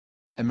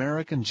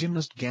American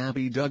gymnast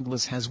Gabby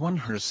Douglas has won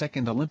her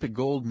second Olympic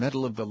gold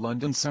medal of the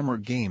London Summer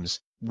Games,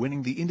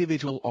 winning the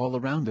individual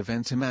all-around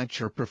event to match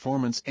her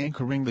performance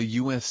anchoring the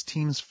U.S.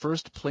 team's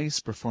first-place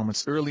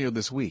performance earlier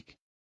this week.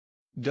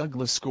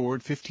 Douglas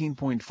scored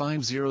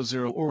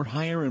 15.500 or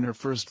higher in her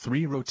first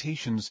 3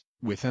 rotations,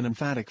 with an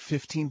emphatic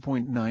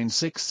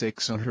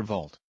 15.966 on her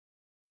vault.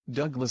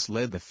 Douglas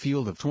led the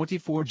field of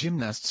 24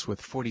 gymnasts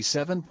with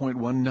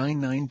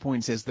 47.199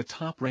 points as the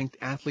top-ranked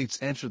athletes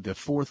entered the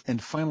 4th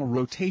and final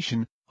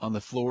rotation, on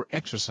the floor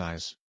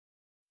exercise.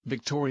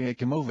 Victoria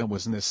Kimova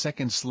was in the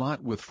second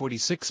slot with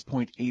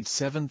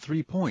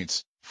 46.873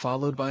 points,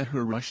 followed by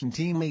her Russian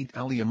teammate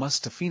Alia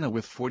Mustafina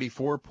with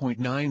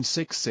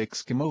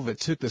 44.966. Kimova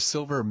took the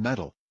silver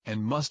medal,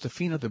 and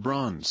Mustafina the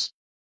bronze.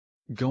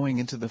 Going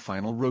into the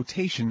final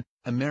rotation,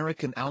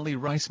 American Ali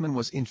Reisman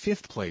was in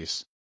 5th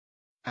place.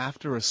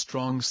 After a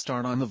strong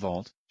start on the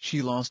vault,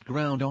 she lost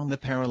ground on the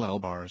parallel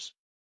bars.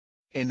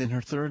 And in her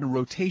 3rd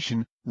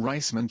rotation,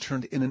 Reisman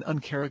turned in an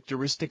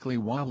uncharacteristically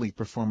wobbly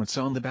performance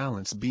on the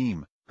balance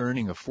beam,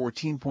 earning a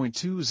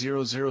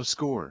 14.200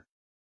 score.